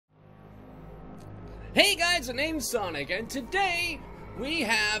Hey guys, my name's Sonic, and today we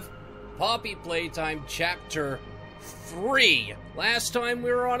have Poppy Playtime Chapter 3. Last time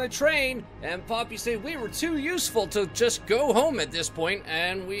we were on a train, and Poppy said we were too useful to just go home at this point,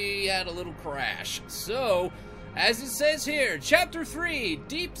 and we had a little crash. So, as it says here, Chapter 3,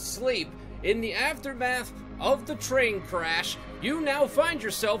 Deep Sleep. In the aftermath of the train crash, you now find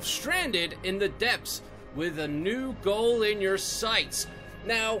yourself stranded in the depths with a new goal in your sights.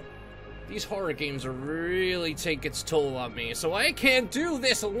 Now, these horror games are really take its toll on me, so I can't do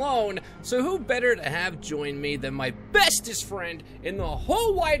this alone, so who better to have join me than my bestest friend in the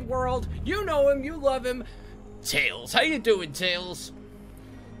whole wide world? You know him, you love him, Tails. How you doing, Tails?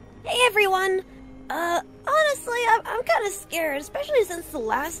 Hey everyone! Honestly, I'm kind of scared, especially since the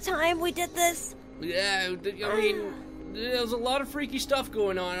last time we did this. Yeah, I mean, there's a lot of freaky stuff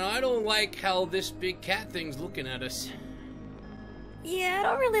going on, and I don't like how this big cat thing's looking at us. Yeah, I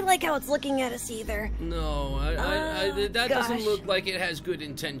don't really like how it's looking at us either. No, that doesn't look like it has good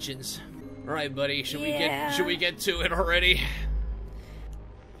intentions. All right, buddy, should we get to it already?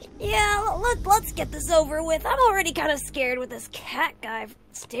 Yeah, let's get this over with. I'm already kind of scared with this cat guy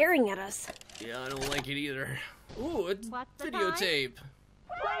staring at us. Yeah, I don't like it either. Ooh, it's videotape.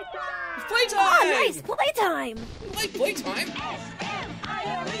 Playtime! It's playtime! Oh, nice playtime! You like playtime?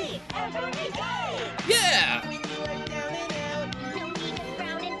 S-M-I-L-E every day! Yeah!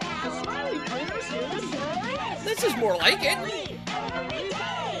 This is more like it. Every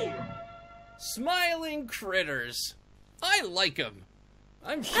day! Smiling critters. I like them.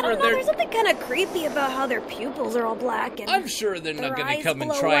 I'm I sure don't know, there's something kind of creepy about how their pupils are all black and I'm sure they're not their gonna eyes come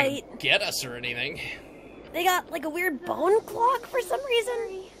and glow try white. and get us or anything. They got like a weird bone clock for some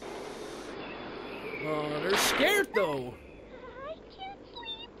reason. Oh, they're scared though. I can't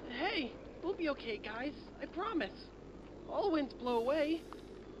sleep. Hey, we'll be okay, guys. I promise. All winds blow away.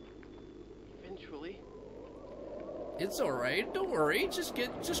 Eventually. It's alright, don't worry, just go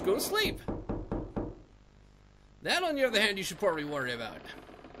to sleep. That, on the other hand, you should probably worry about.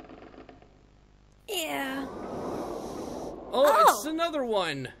 Yeah. Oh, it's another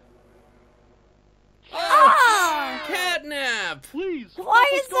one. Ah! Catnap! Please. Why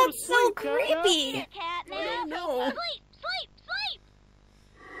let us is go that to so sleep, Catnap. creepy? Catnap. I don't know. Sleep, sleep, sleep!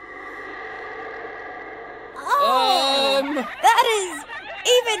 Oh! That is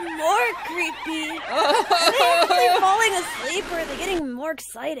even more creepy. Are they actually falling asleep or are they getting more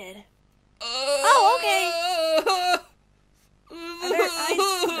excited? Oh, okay. Are their eyes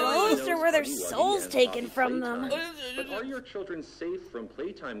closed or were their souls taken from them? But are your children safe from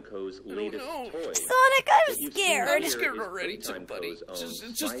Playtime Co.'s latest toy? Sonic, I'm scared. I'm scared already too, buddy.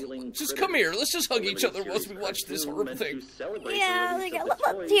 Just come here. Let's just hug each other whilst we watch this horrible thing. Yeah,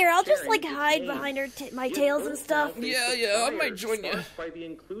 here, I'll just like hide behind my tails and stuff. Yeah, I might join you.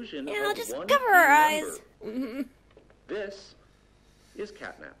 Yeah, I'll just cover our eyes. This is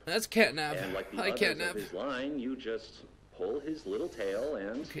Catnap. That's Catnap. And like the Hi, others Catnap. of his line, you just pull his little tail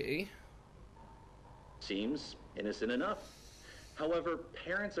and Okay. seems innocent enough. However,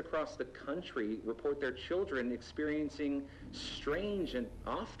 parents across the country report their children experiencing strange and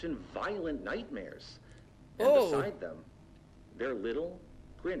often violent nightmares. And beside them, their little,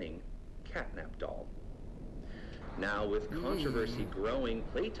 grinning Catnap doll. Now, with controversy growing,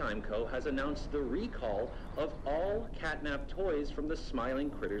 Playtime Co. has announced the recall of all Catnap toys from the Smiling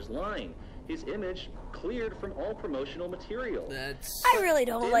Critters line. His image cleared from all promotional material. I really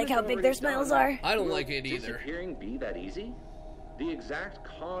don't like how big their smiles are. I don't like it either. Disappearing be that easy? The exact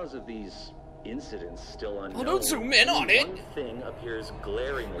cause of these incidents still unknown. Oh, don't zoom in on it. One thing appears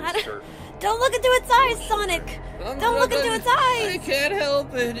glaringly certain. Don't look into its eyes, Sonic. Don't look into its eyes. I can't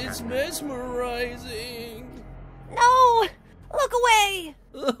help it. It's mesmerizing. No, look away.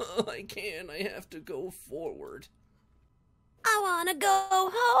 I can't. I have to go forward. I wanna go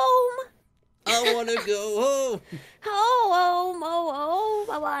home. I wanna go home. Home, oh,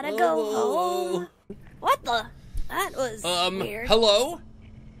 I wanna go home. What the? That was weird. Hello?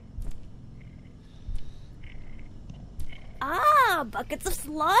 Ah, buckets of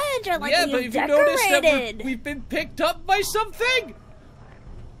sludge. I like Yeah, how but you've have you noticed that decorated. we've been picked up by something?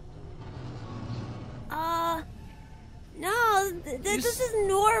 No, this is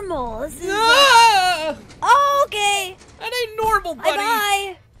normal. This is Ah! oh, okay. That ain't normal, buddy.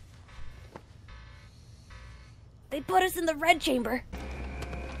 Bye-bye. They put us in the red chamber.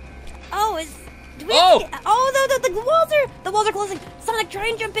 Oh, do we have to get, the walls are closing. Sonic, try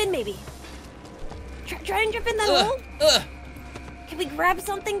and jump in, maybe. Try and jump in that hole. Can we grab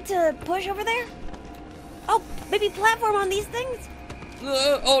something to push over there? Oh, maybe platform on these things?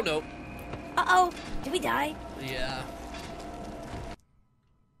 Oh no. Uh-oh. Did we die? Yeah.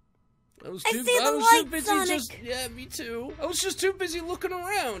 I see the light, busy Sonic. Yeah, me too. I was just too busy looking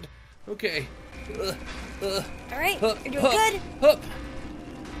around. Okay. Alright, Hup, you're doing hup, good. Hup.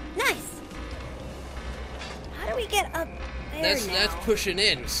 Nice. How do we get up there now? That's pushing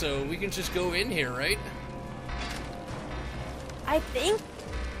in, so we can just go in here, right? I think.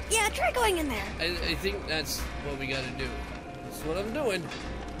 Yeah, try going in there. I think that's what we gotta do. That's what I'm doing.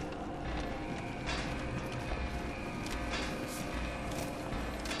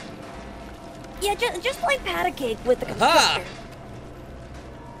 Yeah, just play pat a cake with the Aha! constrictor.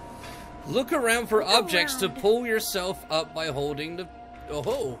 Look around for Look objects to around. pull yourself up by holding the...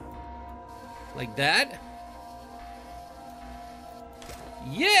 Oh, like that?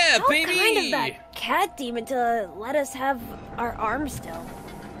 Yeah, How baby! kind of that cat demon to let us have our arms still.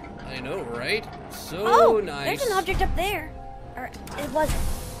 I know, right? So Oh, nice. there's an object up there. Or it wasn't.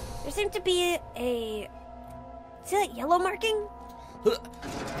 There seemed to be a... See that yellow marking? Huh.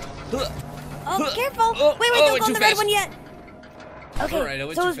 Huh. Oh, Huh. careful! Oh, wait, oh, don't went go on too the red fast. one yet. Okay, Alright, I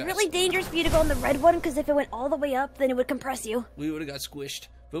went so too it was fast. really dangerous for you to go on the red one because if it went all the way up, then it would compress you. We would have got squished.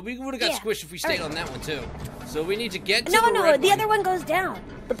 But we would have got Yeah. squished if we stayed Alright. on that one, too. So we need to get to No, the no, red the other one goes down.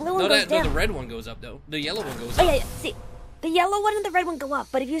 The blue one No, goes down. no, the red one goes up, though. The yellow one goes Oh, up. yeah, yeah. See, the yellow one and the red one go up,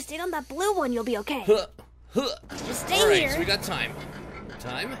 but if you stayed on that blue one, you'll be okay. Huh. Huh. Just stay Alright, here. so we got time.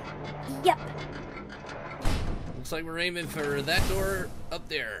 Time? Yep. Looks like we're aiming for that door up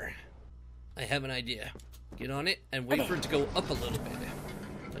there. I have an idea. Get on it and wait Okay. for it to go up a little bit.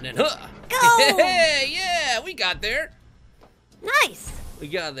 And then, huh! Go! Hey, yeah, we got there. Nice. We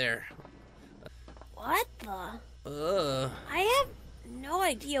got there. What the? I have no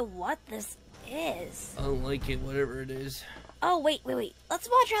idea what this is. I don't like it, whatever it is. Oh, wait. Let's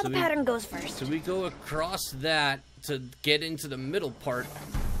watch how So the we- pattern goes first. So we go across that to get into the middle part.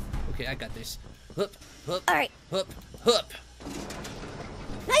 Okay, I got this. Hup, hup, All right. hup, hup.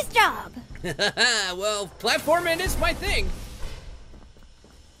 Nice job. Well, platforming is my thing.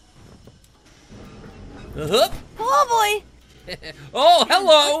 Hup. Oh, boy. Oh,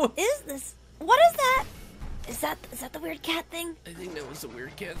 hello. What is this? What is that? Is that the weird cat thing? I think that was the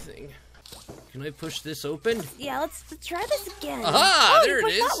weird cat thing. Can I push this open? Yeah, let's try this again. Aha, oh, there you it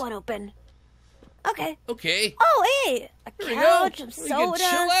pushed is. that one open. Okay. Okay. Oh, hey, a Here we go. couch, some We can soda.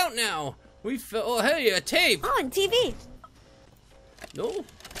 chill out now. We fell. Oh, hey, a tape. Oh, and TV. No.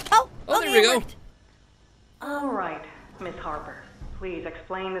 Oh, Oh, okay, there we it go. worked. All right, Miss Harper. Please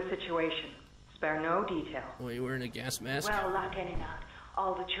explain the situation. Spare no detail. Oh, you wearing a gas mask? Well, like any night,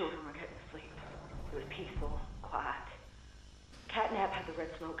 all the children were getting asleep. It was peaceful, quiet. Catnap had the red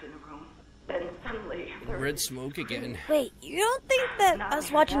smoke in the room. Then suddenly, there Red smoke again. Wait, you don't think that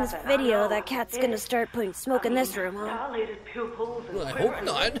us watching this video, that cat's gonna start putting smoke in this room, huh? Dilated pupils and Well, I hope quivering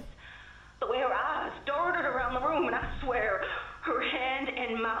not. lips. The way her eyes darted around the room, and I swear, her hand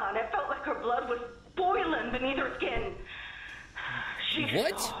in mine, it felt like her blood was boiling beneath her skin. She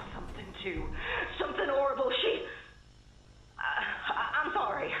What? saw something too, something horrible. I'm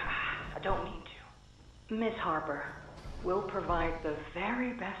sorry, I don't mean to. Miss Harper, we'll provide the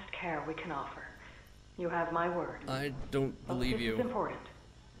very best care we can offer. You have my word. I don't believe This is you. important.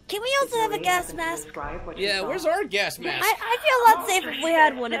 Can we also have a Really gas happen to mask? describe what you Yeah, saw? where's our gas mask? I feel a lot safer if we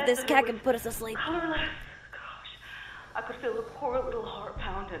had one if this cat could put us to sleep. Colorless. Gosh, I could feel the poor little heart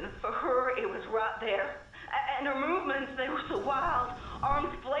pounding. For her, it was right there. And her movements, they were so wild.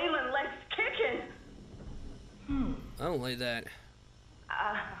 Arms flailing, legs kicking. I don't like that.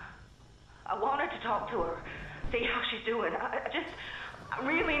 I wanted to talk to her, see how she's doing. I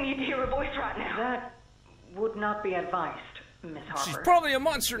really need to hear her voice right now. That would not be advised, Miss Harper. She's probably a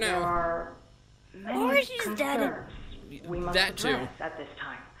monster There now. are many Or she's dead. concerns we must That too. address at this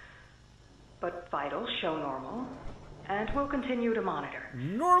time. But vitals show normal, and we'll continue to monitor.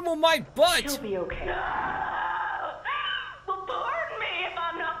 Normal my butt. She'll be okay. No! Well, pardon me if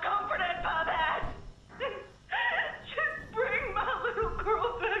I'm not comforted by that. Just bring my little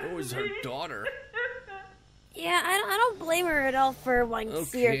girl back. It was her daughter. Yeah, I don't blame her at all for wanting to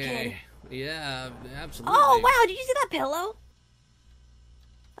see her kid. Okay. Yeah, absolutely. Oh, wow, did you see that pillow?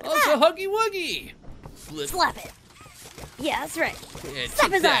 Oh, it's a huggy wuggy. Flip. Slap it. Yeah, that's right. Yeah, Slap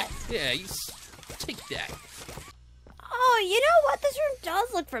take his that. eyes. Yeah, take that. Oh, you know what? This room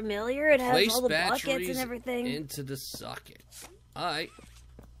does look familiar. It has Place all the buckets batteries and everything. into the socket. Alright.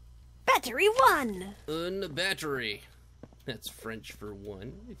 Battery 1. The battery. That's French for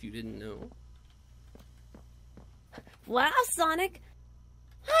one, if you didn't know. Wow, Sonic.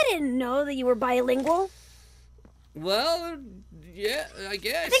 I didn't know that you were bilingual. Well, yeah, I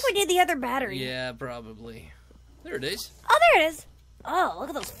guess. I think we need the other battery. Yeah, probably. There it is. Oh, there it is. Oh, look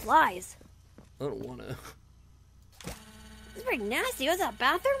at those flies. I don't wanna. This is pretty nasty. Was that a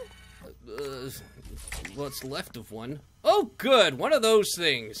bathroom? what's left of one. Oh, good! One of those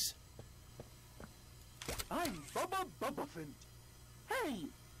things. I'm Bubba Bubbaphant. Hey,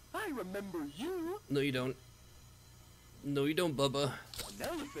 I remember you. No, you don't. No, you don't, Bubba. An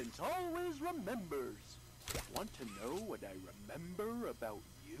elephant always remembers. Want to know what I remember about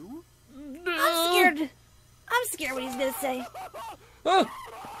you? I'm scared. I'm scared what he's gonna say. Oh.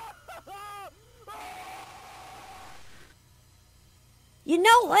 You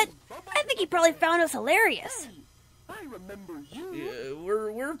know what? I think he probably found us hilarious. I remember you. Yeah,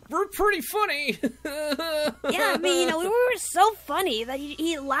 we're pretty funny. Yeah, I mean, we were so funny that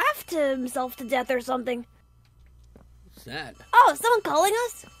he laughed to himself to death or something. What's that? Oh, someone calling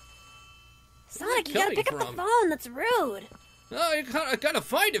us? Sonic, you gotta coming pick up from? the phone. That's rude. Oh, I gotta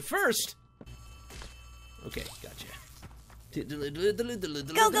find it first. Okay, gotcha.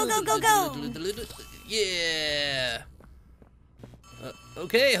 Go. Yeah.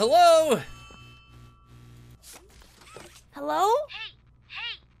 Okay, hello. Hello?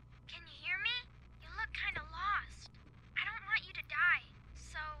 Hey, can you hear me? You look kind of lost. I don't want you to die,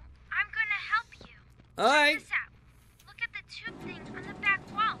 so I'm gonna help you. All right. Check this out. Look at the tube thing on the back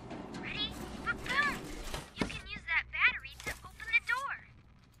wall. Ready? Boom! You can use that battery to open the door.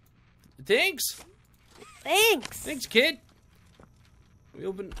 Thanks. Thanks. Thanks, kid. We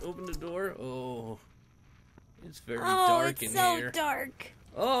open the door. Oh, it's very dark in so here. dark.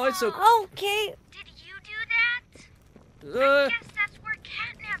 Oh, it's okay. Okay. Did you do that? I guess that's where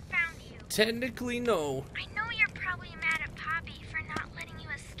Catnap found you. Technically, no. I know you're probably mad at Poppy for not letting you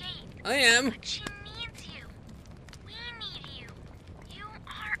escape. I am. But she needs you. We need you. You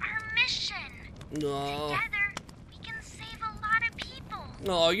are our mission. No. Together, we can save a lot of people.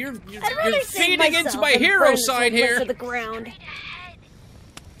 No, you're I'd rather save feeding myself into my than hero burn this side whole place here. to the ground. Straight ahead.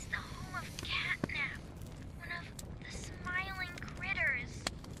 It's the home of Catnap, one of the smiling critters.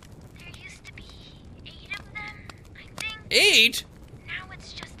 There used to be 8 of them, I think. 8? Now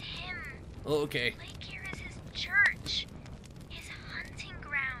it's just him. Oh, okay. Lake here is his church, his hunting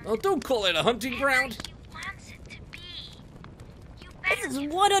ground. Oh, don't call it a hunting ground. Whatever he wants it to be. You better This is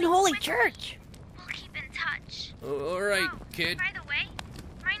get one unholy with me. church. We'll keep in touch. Oh, all right, Oh, kid. by the way,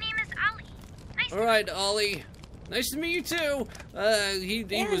 my name is Ali. Nice All to right, Ollie. Nice to meet you too. He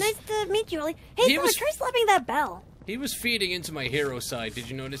Yeah, was nice to meet you, Ollie. Hey, he Sonic, was- try slapping that bell. he was feeding into my hero side. Did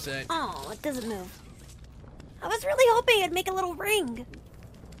you notice that? Oh, it doesn't move. I was really hoping it'd make a little ring.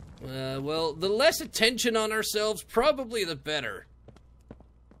 Well, the less attention on ourselves, probably the better.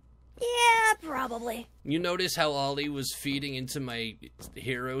 Yeah, probably. You notice how Ollie was feeding into my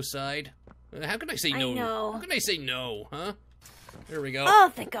hero side? How can I say no? I know. How can I say no, huh? There we go.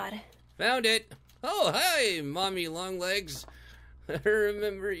 Oh, thank God. Found it. Oh, hi, Mommy Longlegs. I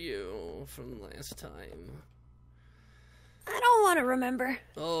remember you from last time. I don't want to remember.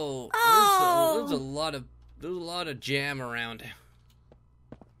 Oh, Oh. there's a lot of jam around.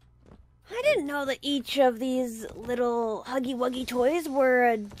 I didn't know that each of these little Huggy Wuggy toys were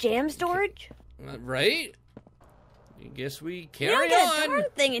a jam storage. Right? I guess we We carry don't get a on. darn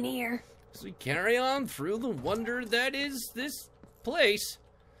thing in here. As we carry on through the wonder that is this place.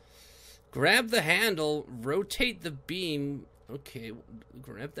 Grab the handle, rotate the beam. Okay,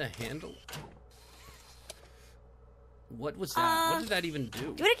 grab the handle. What was that? What did that even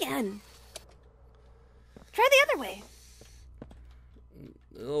do? Do it again. Try the other way.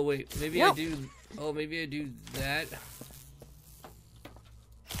 Oh wait, maybe No. I do. Oh, maybe I do that.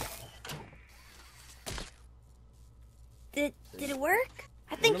 Did it work?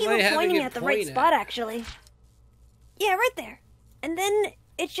 I think What you am I were having pointing it at the point right at? spot, actually. Yeah, right there. And then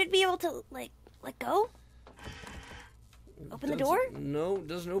it should be able to, like, let go? Open the door? No, it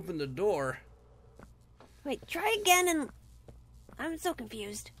doesn't open the door. Wait, try again and... I'm so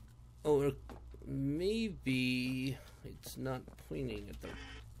confused. Oh, maybe it's not pointing at the...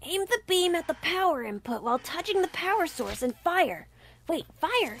 Aim the beam at the power input while touching the power source and fire. Wait,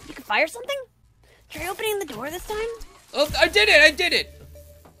 fire? You can fire something? Try opening the door this time? Oh, I did it! I did it!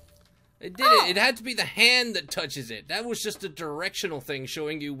 Oh. It had to be the hand that touches it. That was just a directional thing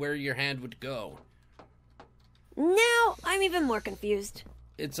showing you where your hand would go. Now I'm even more confused.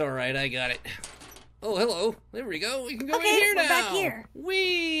 It's alright, I got it. Oh, hello. There we go. We can go Okay, in here we're now. back here.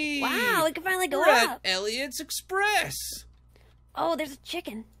 Whee! Wow, we can finally go We're at up. Elliot's Express. Oh, there's a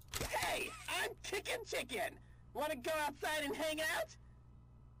chicken. Hey, I'm Chicken. Want to go outside and hang out?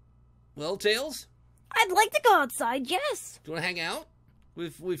 Well, Tails, I'd like to go outside, yes. do you want to hang out?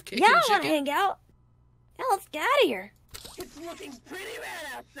 We've kicked Yeah, I and want to chicken. hang out. Yeah, let's get out of here. It's looking pretty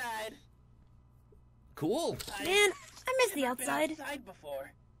rad outside. Cool. Man, I miss the Never been outside. outside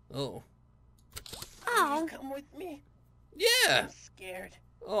before. Oh. Oh, Come with me. Yeah. I'm scared.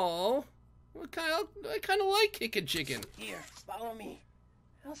 Oh, I kind of like kicking chicken. Here, follow me.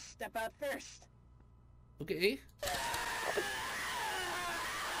 I'll step out first. Okay.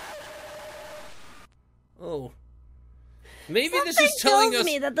 Oh. Maybe this is telling us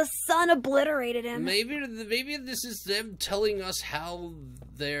me that the sun obliterated him. Maybe this is them telling us how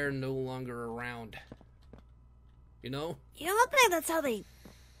they're no longer around. You know? You don't think that's how they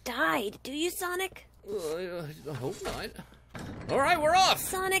died, do you, Sonic? I hope not. Alright, we're off!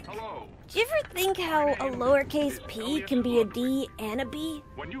 Sonic, do you ever think how a lowercase p can be a D and a B?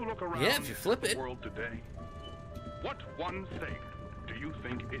 When you look around yeah, if you flip it. the world today, what one thing do you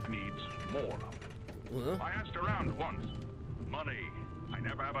think it needs more of? Well, I asked around once. Money. I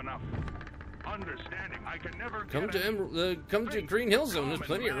never have enough. Understanding. I can never come to Green Hill Zone. There's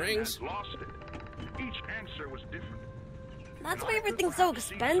plenty of rings. Lost it. Each answer was different. That's why everything's so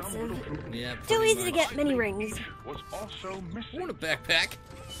expensive. Yeah, Too easy to get mini rings. Was also I missing want a backpack.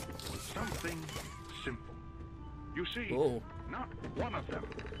 something simple. You see, Whoa. not one of them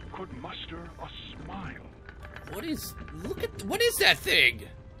could muster a smile. What is that thing?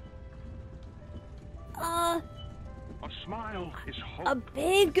 A smile is hope. A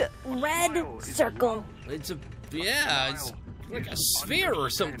big red Smile is circle. It's like a sphere or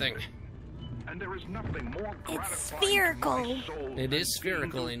something. And there is nothing more It's gratifying spherical. to my soul It than is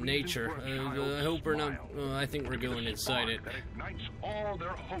spherical seeing in the nature. reason for a child's I hope we're not. smile. I think we're going inside it. That ignites all their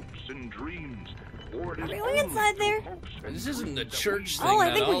hopes and dreams. For it Are is we going only inside through there? hopes and This isn't the dreams that church we thing I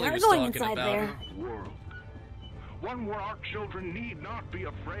that think we Ollie are was going talking inside about. there. world. One where our children need not be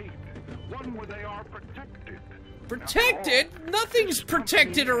afraid. One where they are protected. Protected? After all, Nothing's this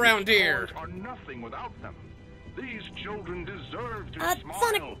protected company around and here. cars are nothing without them. These children deserve to smile.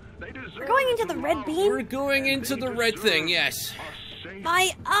 Sonic, They deserve we're going into to the red love. beam? We're going into the red thing, yes. A safe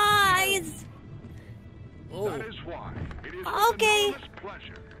My eyes! Oh, That is why it is Okay. with enormous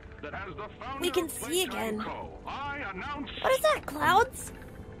pleasure that as the founder We can of see Playtime again. Co., I announce What is that, clouds?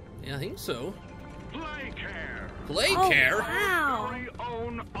 yeah, I think so. Playcare, Play Oh, care? wow. very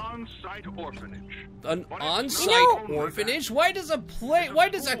own on-site orphanage. An But it's on-site not only orphanage? that. Why does a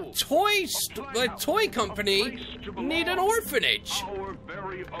toy company place to need an belong. orphanage? Our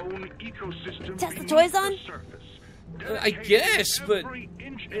very own ecosystem Test the beneath toys on? surface. I guess, but Every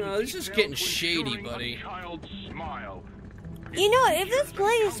inch you know, and this is detail getting to shady, ensuring a buddy. child's smile. You know, if this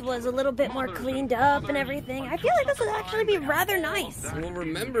place was a little bit more cleaned up and everything, I feel like this would actually be rather nice. Well,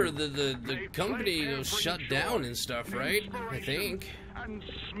 remember the company was shut down and stuff, right? I think. And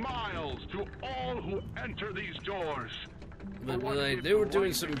smiles to all who enter these doors. But like, they were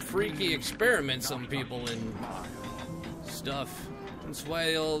doing some freaky experiments on people and stuff. That's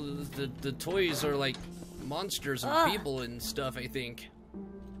why all the toys are like monsters and Ugh. people and stuff, I think.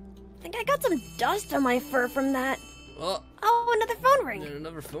 I think I got some dust on my fur from that. Oh, Oh, another phone ring. and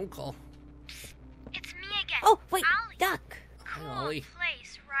another phone call. It's me again. Oh, wait, Ollie. duck. Cool Ollie.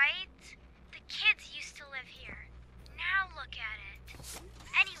 place, right? The kids used to live here. Now look at it.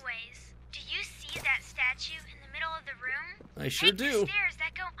 Anyways, do you see that statue in the middle of the room? I sure Take do. the stairs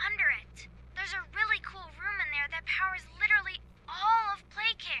that go under it. There's a really cool room in there that powers literally all of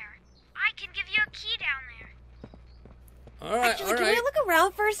Playcare. I can give you a key down there. Alright, Actually, can we alright. look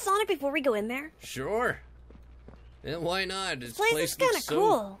around first, Sonic, before we go in there? Sure. Yeah, why not? This This place is kind of looks so,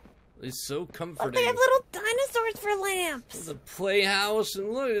 cool. It's so Look, comforting. they have little dinosaurs for lamps. There's a playhouse,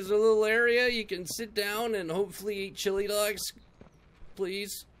 and look, there's a little area you can sit down and hopefully eat chili dogs.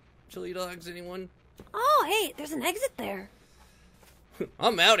 Please? Chili dogs, anyone? Oh, hey, there's an exit there.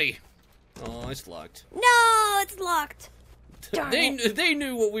 I'm outie. Oh, it's locked. No, it's locked. Darn it. They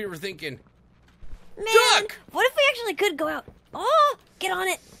knew what we were thinking. Man, Duck! what if we actually could go out? Oh, get on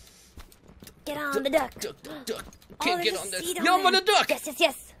it. Get on the duck. Duck, duck, duck. Oh, Can't there's get a on this. seat Yeah, I'm on there. the duck. Yes, yes,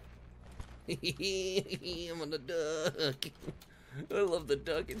 yes. I'm on the duck. I love the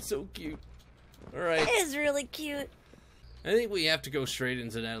duck. It's so cute. All right. It is really cute. I think we have to go straight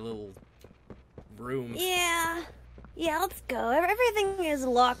into that little room. Yeah. Yeah, let's go. Everything is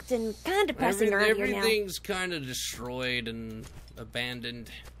locked and kind of depressing around here now. Everything's kind of destroyed and abandoned.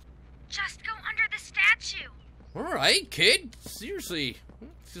 Just go under the statue. All right, kid. Seriously,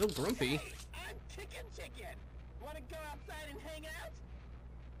 so grumpy. I'm Chicken. Want to go outside and hang out?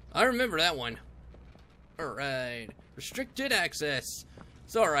 I remember that one. All right, restricted access.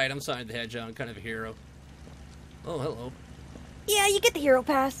 It's all right. I'm Sonic the Hedgehog. I'm kind of a hero. Oh, hello. Yeah, you get the hero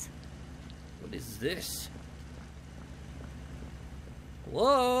pass. What is this?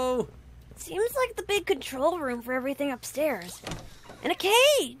 Hello? Seems like the big control room for everything upstairs. And a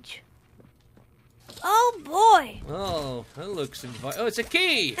cage. Oh boy. Oh, that looks oh, it's a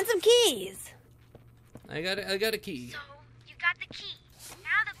key. And some keys. I got a key. So, you got the key.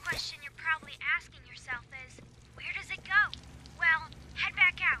 Now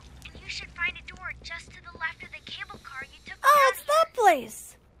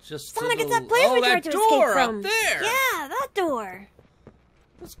Just Sonic, a it's that little... place we tried that to escape door from. up there! Yeah, that door.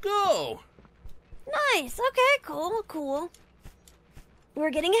 Let's go! Nice. Okay, cool, cool. We're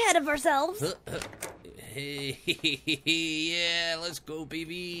getting ahead of ourselves. Hey, yeah, let's go,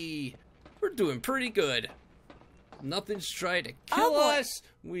 baby. We're doing pretty good. Nothing's trying to kill us.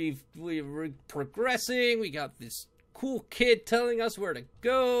 We're progressing. We got this cool kid telling us where to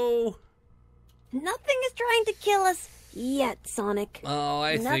go. Nothing is trying to kill us yet, Sonic. Oh,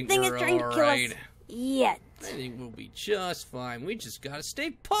 I think Nothing we're is trying to kill alright. us yet. I think we'll be just fine. We just gotta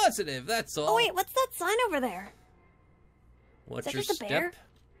stay positive, that's all. Oh wait, what's that sign over there? What's Is that your just a step? bear?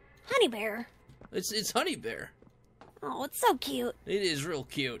 Honey bear. It's Honey Bear. Oh, it's so cute. It is real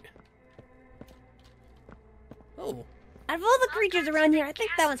cute. Oh. Out of all the creatures around here, I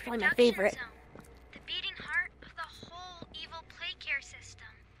think that one's probably my favorite. The beating heart of the whole evil play care system.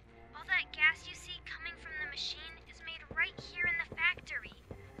 All that gas you see coming from the machine is made right here in the factory.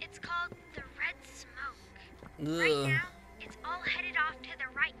 It's called the red smoke. Right now, it's all headed off to the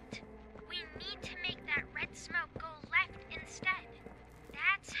right. We need to make that red smoke go left instead.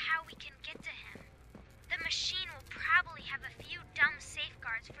 That's how we can get to him. The machine will probably have a few dumb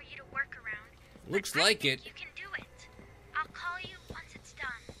safeguards for you to work around. Looks but I like think it. You can do it. I'll call you once it's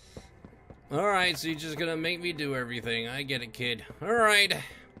done. Alright, so you're just gonna make me do everything. I get it, kid. Alright.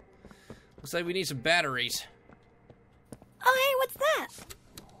 Looks like we need some batteries. Oh, hey, what's that?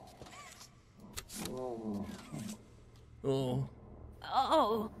 Oh.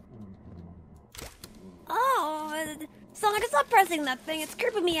 Oh. Oh, Sonic, stop pressing that thing. It's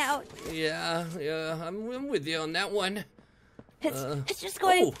creeping me out. Yeah, I'm with you on that one. It's just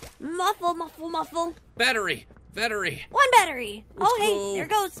going muffle, muffle, muffle. Battery! One battery. Let's hey, go. there it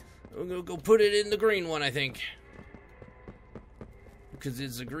goes. I'm gonna go put it in the green one, I think. Because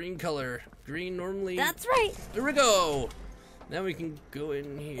it's a green color. Green normally... That's right. There we go! Now we can go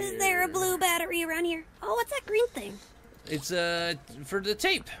in here. Is there a blue battery around here? Oh, what's that green thing? It's, for the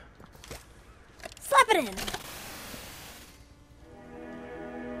tape. Slap it in.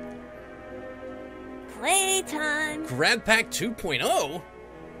 Playtime. Grab Pack 2.0?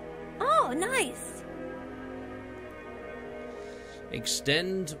 Oh, nice.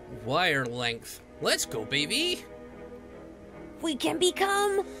 Extend wire length. Let's go, baby! We can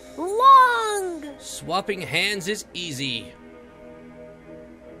become long. Swapping hands is easy.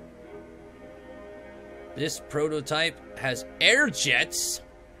 This prototype has air jets.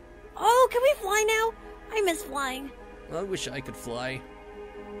 Oh, can we fly now? I miss flying. I wish I could fly.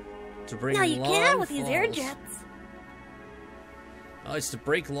 To bring Now you long can with these air falls. jets. Oh, it's to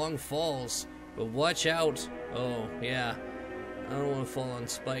break long falls. But watch out. Oh, yeah. I don't want to fall on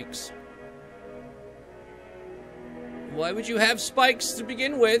spikes. Why would you have spikes to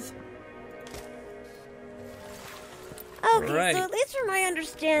begin with? Okay, Right. so at least from my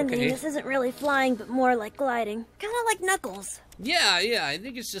understanding, Okay. this isn't really flying, but more like gliding. Kind of like Knuckles. Yeah, I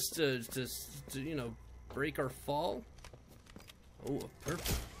think it's just to you know, break our fall. Oh, a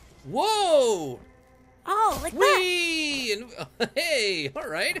purple. Whoa! Oh, like that. Whee! And, hey,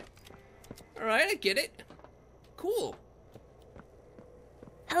 alright. Alright, I get it. Cool.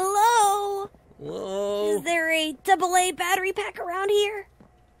 Hello? Whoa. Is there a AA battery pack around here?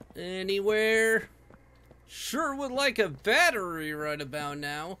 Anywhere? Sure would like a battery right about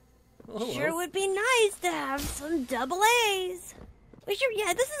now. Oh, hello. Sure would be nice to have some AA's.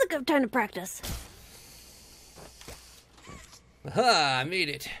 Yeah, this is a good time to practice. Aha, I made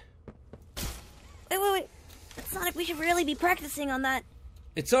it. Wait. Sonic, we should really be practicing on that.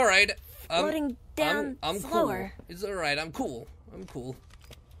 It's alright. Floating down I'm slower. Cool. It's alright, I'm cool. I'm cool.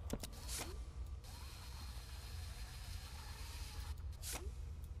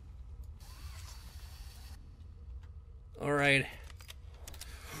 Alright.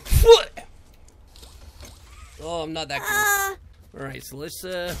 What? Oh, I'm not that cool. Alright, so let's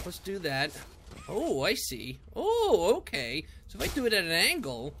do that. Oh, I see. Oh, okay. So if I do it at an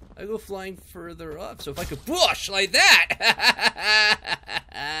angle, I go flying further up. So if I could push like that.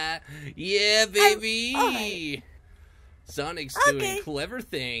 Yeah, baby. Alright. Sonic's doing clever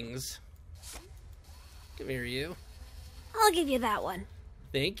things. Come here, you. I'll give you that one.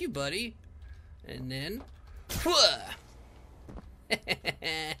 Thank you, buddy. And then...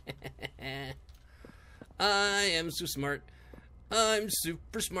 I am so smart. I'm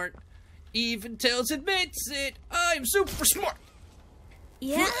super smart. Even Tails admits it. I'm super smart.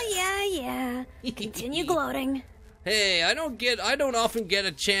 Yeah. Continue gloating. Hey, I don't often get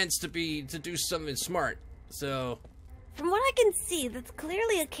a chance to do something smart. So, From what I can see, that's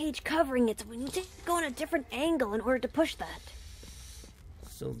clearly a cage covering it, so we need to go on a different angle in order to push that.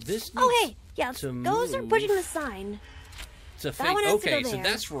 this Oh, needs hey! Yeah, to those are move. pushing the sign. To fake. That one has to Okay, go so there.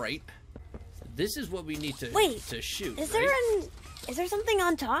 that's right. This is what we need to shoot. Is right? is there something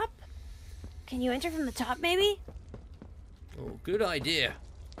on top? Can you enter from the top, maybe? Oh, good idea.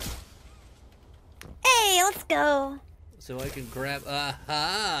 Hey, let's go. So I can grab.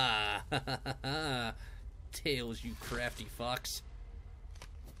 Aha! Tails, you crafty fox.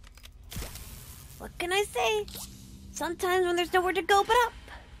 What can I say? Sometimes when there's nowhere to go but up.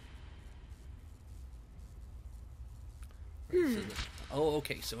 Oh,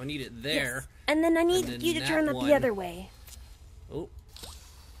 okay. So I need it there. Yes. And then I need then you to that turn it one. the other way. Oh,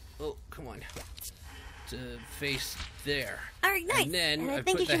 come on. To face there. All right, nice. And then I I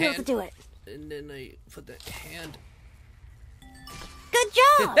think put you the should be able hand. to do it. And then I put the hand. Good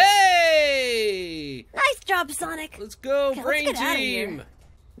job. Hey! Nice job, Sonic. Let's go, Okay, Brain let's get outta Team! here.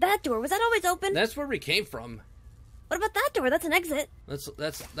 That door, was that always open? That's where we came from. What about that door? That's an exit.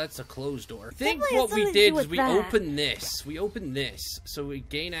 That's a closed door. I think Definitely has what we something to did do is with we that. opened this. We opened this, so we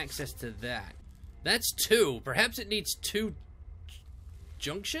gain access to that. That's 2. Perhaps it needs 2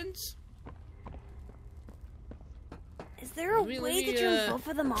 junctions? Is there a way to turn both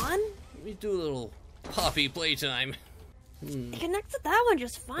of them on? Let me do a little Poppy Playtime. It connects to that one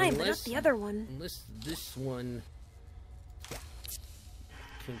just fine, but not the other one. Unless this one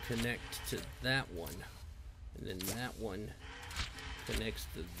can connect to that one. And then that one connects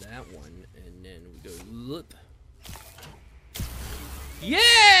to that one. And then we go loop.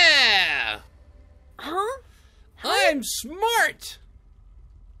 Yeah! Huh? I'm smart!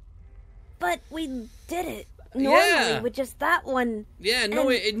 But we did it normally Yeah. with just that one. Yeah, no,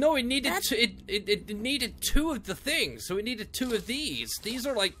 And it needed it needed 2 of the things, so it needed 2 of these. These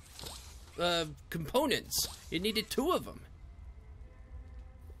are like components. It needed 2 of them.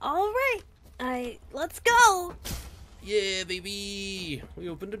 All right, let's go. Yeah, baby. We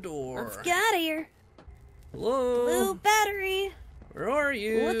opened the door. Let's get out of here. Hello. Blue battery. Where are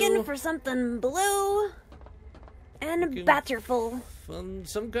you? Looking for something blue and a batterful.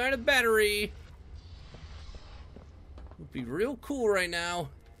 Some kind of battery. Would be real cool right now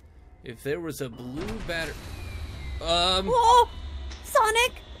if there was a blue battery. Whoa,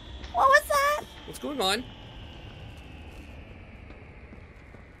 Sonic! What was that? What's going on?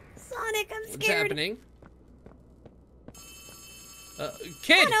 Sonic, I'm scared. What's happening?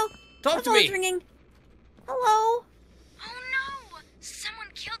 Kid! Hello. Talk My to me! phone's ringing. Hello? Oh no! Someone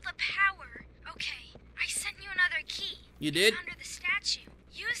killed the power. Okay, I sent you another key. You did? It's under the statue.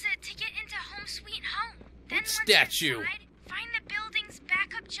 Use it to get into Home Sweet Home. Then What once statue? you're inside, find the building's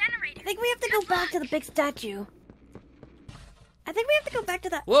backup generator. I think we have to go back to the big statue. I think we have to go back to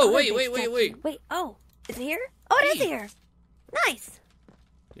that. Whoa, other wait, big wait, statue. wait. Wait, oh, is it here? Oh, it is Key. here. Nice.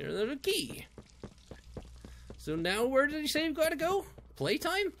 Here's another key. So now where did you say you've got to go?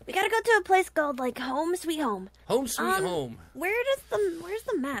 Playtime? We gotta go to a place called like Home Sweet Home. Home Sweet Home. Where's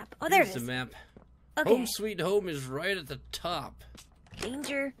the map? Oh, there Here's it is. the map. Okay. Home Sweet Home is right at the top.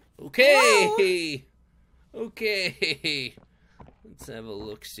 Danger. Okay. Okay. Let's have a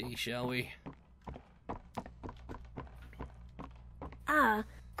look-see, shall we?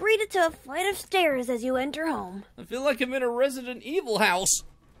 Greeted to a flight of stairs as you enter home. I feel like I'm in a Resident Evil house.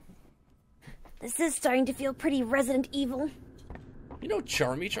 This is starting to feel pretty Resident Evil. You know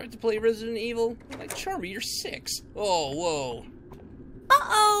Charmy tried to play Resident Evil? Like, Charmy, you're 6. Oh, whoa.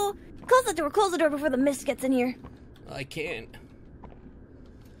 Uh-oh! Close the door before the mist gets in here. I can't.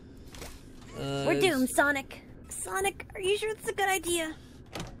 We're doomed, Sonic. Sonic, are you sure it's a good idea?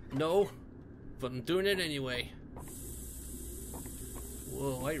 No, but I'm doing it anyway.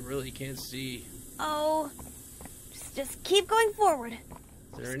 Whoa, I really can't see. Oh, just keep going forward. Is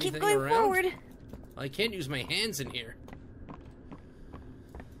there Just anything keep going around? forward. I can't use my hands in here.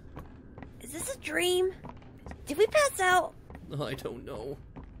 Is this a dream? Did we pass out? Oh, I don't know.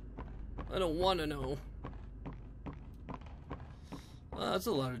 I don't want to know. That's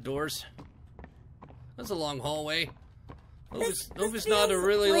a lot of doors. That's a long hallway. Hope it's not a feels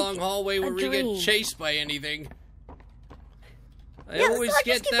really like long hallway where a we dream. get chased by anything. I Yeah, always so I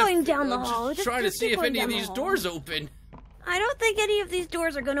get just keep that. going down the I'm hall. just trying to Just see keep if going any of down the these hall. doors open. I don't think any of these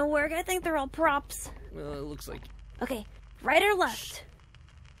doors are gonna work. I think they're all props. Well, it looks like. Okay, right or left?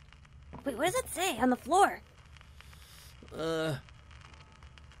 Wait, what does it say on the floor?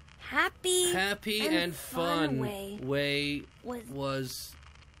 Happy and fun way was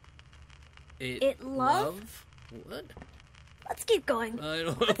it love? What? Let's keep going. I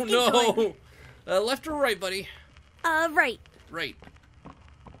Let's don't keep know. going. Left or right, buddy? Right. Right.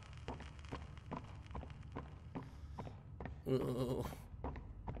 Uh-oh.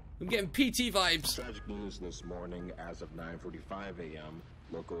 I'm getting PT vibes. Tragic news this morning as of 9:45 a.m.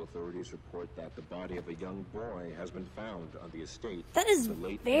 Local authorities report that the body of a young boy has been found on the estate. That is of the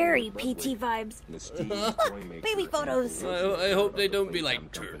late very Edward PT Ludwig, vibes. an esteemed Look, toy maker baby and photos. I hope they don't be like, Playtime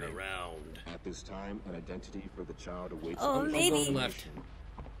turn Company. around. At this time, an identity for the child awaits. Oh, maybe. Going left.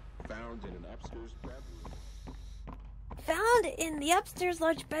 Found in an upstairs bedroom. Found in the upstairs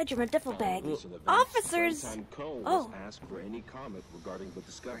large bedroom, a duffel bag. Recent events, Officers. Playtime Co. was Oh. asked for any comment regarding the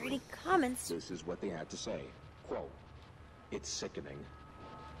discovery. Any comments? This is what they had to say. Quote, "It's sickening.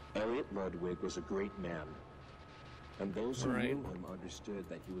 Elliot Ludwig was a great man, and those who Right. knew him understood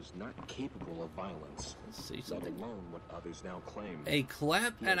that he was not capable of violence, Let's see let something. alone what others now claim. A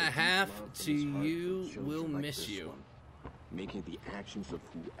clap He had and a deep half love to in his heart you for children will like miss this you. one, making the actions of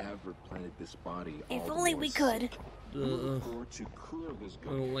whoever planted this body If all the only more we could. sick. We look forward to clear this I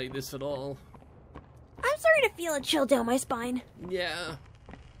don't like this at all. I'm starting to feel a chill down my spine. Yeah.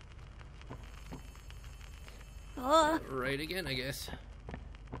 Right again, I guess.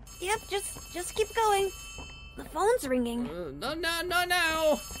 Yep, just keep going. The phone's ringing.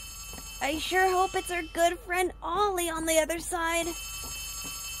 No. I sure hope it's our good friend Ollie on the other side.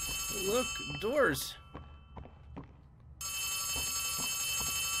 Look, doors.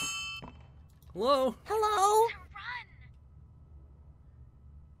 Hello? Hello? Run!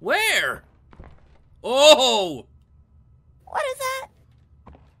 Where? Oh! What is that?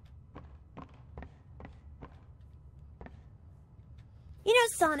 You know,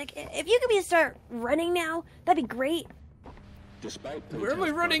 Sonic, if you could be to start running now, that'd be great. Despite Where am I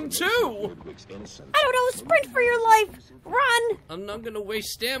running Playtime's confirmation to? of Ludwig's innocence, I don't know, sprint for your life! Run! I'm not gonna waste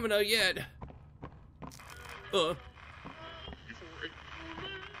stamina yet.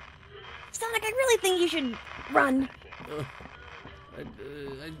 Sonic, I really think you should run.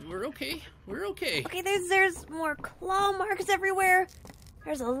 We're okay. We're okay. Okay, there's more claw marks everywhere.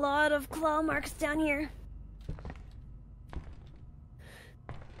 There's a lot of claw marks down here.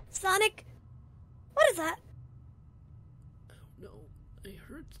 Sonic, what is that? No, I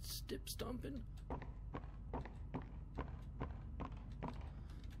heard stip stomping.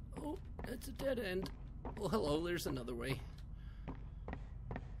 Oh, that's a dead end. Well, hello, there's another way.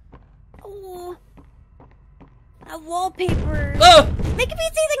 Oh, that wallpaper. Oh! Make it be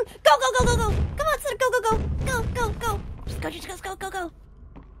seething. Go, go, go, go, go. Come on, Sonic, go, go, go. Go, go, go. Just go, go, go.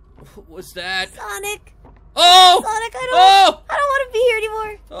 What's that? Sonic. Oh! Sonic, I Oh! don't want to be here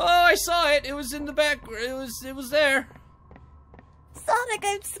anymore. Oh, I saw it. It was in the back. It was there. Sonic,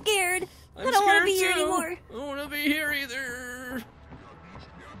 I'm scared. I'm I don't want to scared be here too. anymore. I don't want to be here either.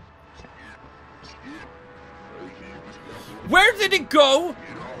 Where did it go?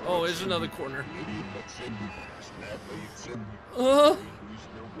 Oh, there's another corner.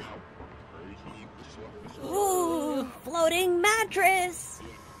 Ooh, floating mattress.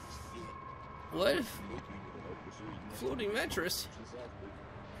 What? Floating mattress?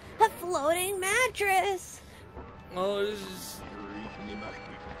 A floating mattress. Oh, this is...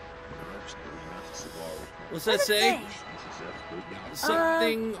 What's that What's it say?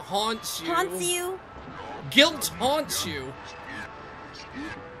 Something haunts you. Haunts you. Guilt haunts you.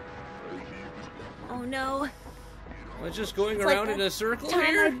 Oh no. Am I just going It's around like in that a circle time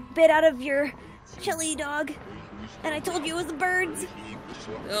here? I bit out of your chili dog, and I told you it was the birds.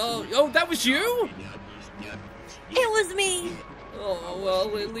 Oh, that was you? It was me. Oh,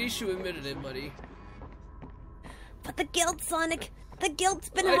 well, at least you admitted it, buddy. But the guilt, Sonic. The guilt's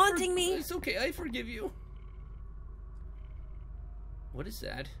been I haunting me. It's okay, I forgive you. What is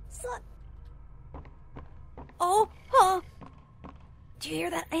that? Oh. Do you hear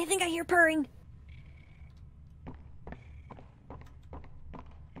that? I think I hear purring.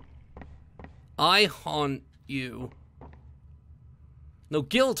 I haunt you. No,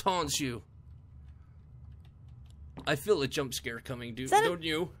 guilt haunts you. I feel a jump scare coming, dude. Don't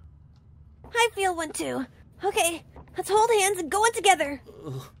you? I feel one too. Okay, let's hold hands and go in together.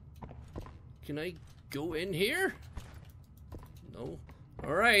 Ugh. Can I go in here? No.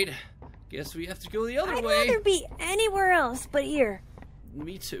 Alright. Guess we have to go the other I'd way. rather be anywhere else but here.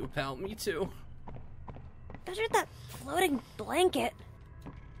 Me too, pal. Me too. There's that floating blanket.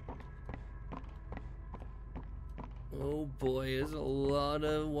 Oh boy, there's a lot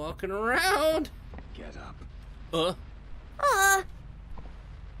of walking around. Get up.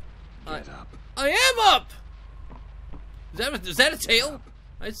 Get up. I am up! Is that a tail?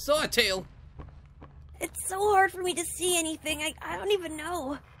 I saw a tail. It's so hard for me to see anything. I don't even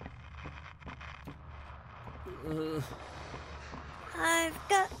know. I've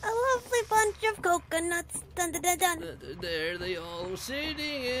got a lovely bunch of coconuts. Dun dun dun dun. There they all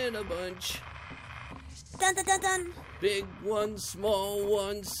sitting in a bunch. Dun dun dun dun. Big ones, small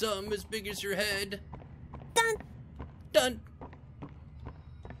ones, some as big as your head. Dun. Dun.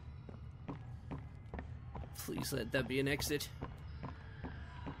 Please let that be an exit.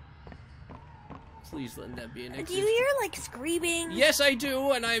 Please let that be an exit. Do you hear, like, screaming? Yes, I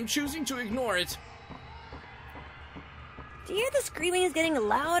do, and I am choosing to ignore it. Do you hear the screaming is getting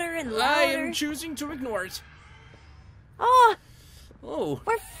louder and louder? I am choosing to ignore it. Oh! Oh.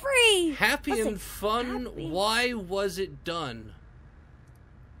 We're free! Happy Listen, and fun. happy. Why was it done?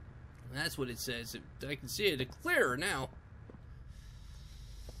 That's what it says. I can see it clearer now.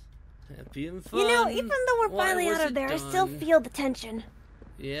 Happy and fun. You know, even though we're finally out of there, I still feel the tension.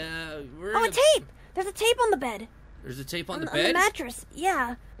 Yeah, we're... Oh, a tape! There's a tape on the bed. There's a tape on the On bed? the mattress,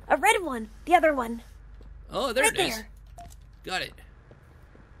 yeah. A red one. The other one. Oh, there right it is. There. Got it.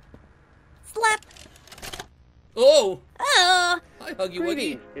 Slap. Oh! Oh! Hi, Huggy Wuggy.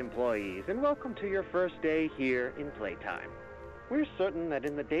 Greetings, employees, and welcome to your first day here in Playtime. We're certain that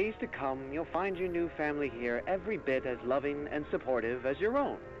in the days to come, you'll find your new family here every bit as loving and supportive as your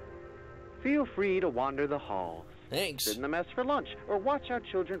own. Feel free to wander the halls. Thanks. Sit in the mess for lunch, or watch our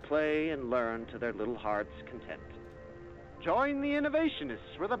children play and learn to their little hearts' content. Join the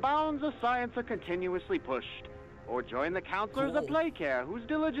innovationists, where the bounds of science are continuously pushed. Or join the counselors of Playcare, whose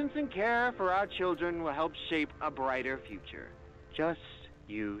diligence and care for our children will help shape a brighter future. Just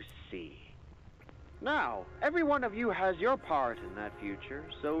you see. Now, every one of you has your part in that future,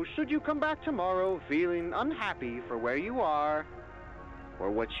 so should you come back tomorrow feeling unhappy for where you are, or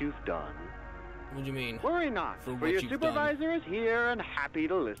what you've done, what do you mean? worry not, for your supervisor is here and happy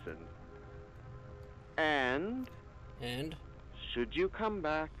to listen. And? Should you come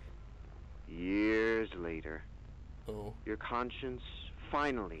back years later, your conscience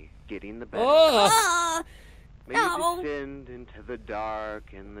finally getting the better, may you descend into the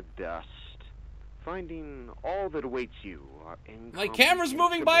dark and the dust, finding all that awaits you are my camera's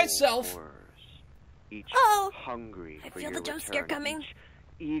moving by itself. Horrors, each hungry I for feel your the jump scare return, coming. each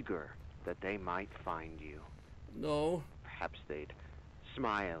eager that they might find you. No. Perhaps they'd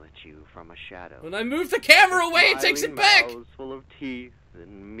smile at you from a shadow. When I move the camera away, it takes it back. Mouths full of teeth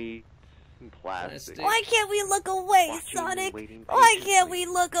and meat and plastic. Why can't we look away, Sonic? Why can't we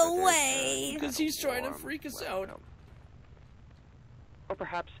look away? Because he's trying to freak us out. Or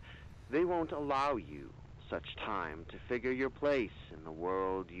perhaps they won't allow you such time to figure your place in the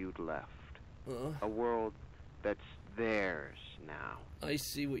world you'd left. A world that's theirs now. I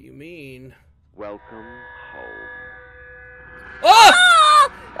see what you mean. Welcome home. Oh!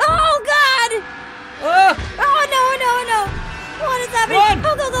 Oh, God! Oh, no. What is happening? Run!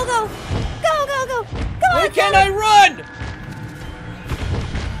 Oh, go. Go Why on, can't Sonic. I run?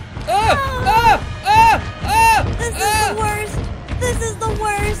 This is the worst. This is the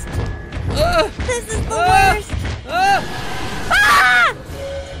worst. This is the worst.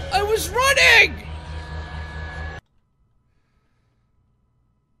 I was running!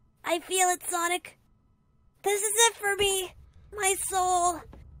 I feel it, Sonic. This is it for me. My soul.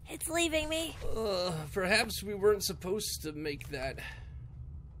 It's leaving me. Perhaps we weren't supposed to make that.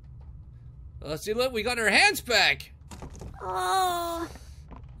 See, look, we got our hands back. Oh.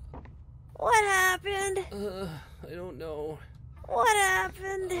 What happened? I don't know. What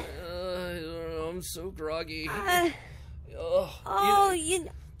happened? I don't know. I'm so groggy.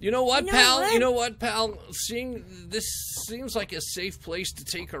 You know what, know pal? what? You know what, pal? Seeing this seems like a safe place to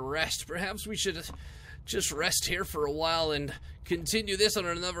take a rest. Perhaps we should just rest here for a while and continue this on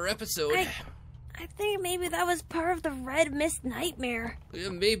another episode. I think maybe that was part of the Red Mist nightmare. Yeah,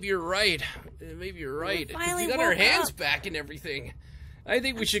 maybe you're right. Maybe you're right. We finally We got our woke hands up. back and everything. I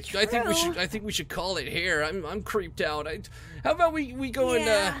think we should. I think we should call it here. I'm creeped out. How about we go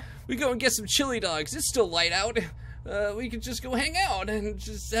and get some chili dogs? It's still light out. We could just go hang out and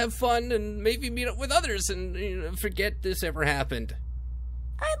just have fun and maybe meet up with others and forget this ever happened.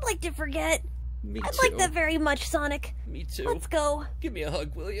 I'd like to forget. Me I'd too. like that very much, Sonic. Me too. Let's go. Give me a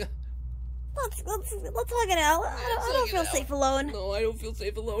hug, will you? Let's hug it out. I don't feel safe alone. No, I don't feel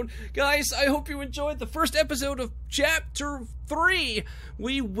safe alone. Guys, I hope you enjoyed the first episode of Chapter 3.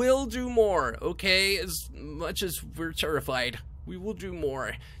 We will do more, okay? As much as we're terrified, we will do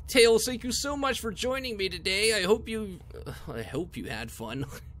more. Tails, thank you so much for joining me today. I hope you had fun.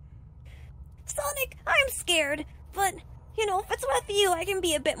 Sonic, I'm scared, but you know, if it's with you, I can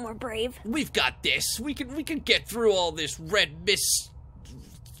be a bit more brave. We've got this. We can get through all this red mist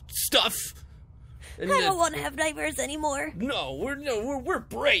stuff. And, I don't want to have nightmares anymore. No, we're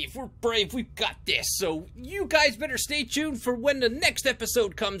brave. We're brave. We've got this. So you guys better stay tuned for when the next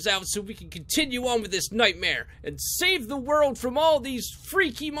episode comes out so we can continue on with this nightmare and save the world from all these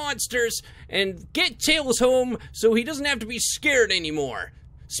freaky monsters and get Tails home so he doesn't have to be scared anymore.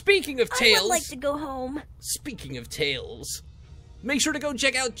 Speaking of Tails... I would like to go home. Speaking of Tails, Make sure to go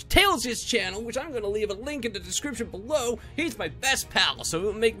check out Tails' channel, which I'm going to leave a link in the description below. He's my best pal, so it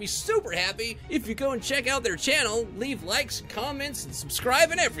would make me super happy if you go and check out their channel, leave likes, comments, and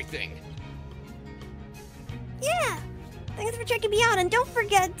subscribe and everything. Yeah! Thanks for checking me out, and don't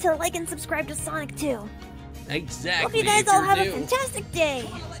forget to like and subscribe to Sonic too. Exactly. Hope you guys all have a fantastic day.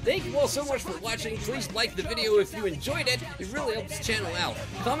 Thank you all so much for watching. Please like the video if you enjoyed it. It really helps the channel out.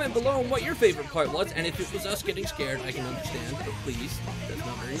 Comment below on what your favorite part was, and if it was us getting scared, I can understand, but please, that's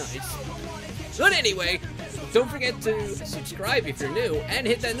not very nice. But anyway, don't forget to subscribe if you're new, and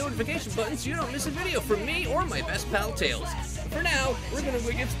hit that notification button so you don't miss a video from me or my best pal, Tails. For now, we're gonna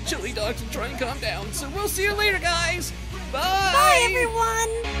go get some chili dogs and try and calm down, so we'll see you later, guys! Bye! Bye, everyone!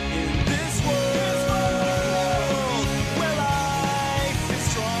 In this world.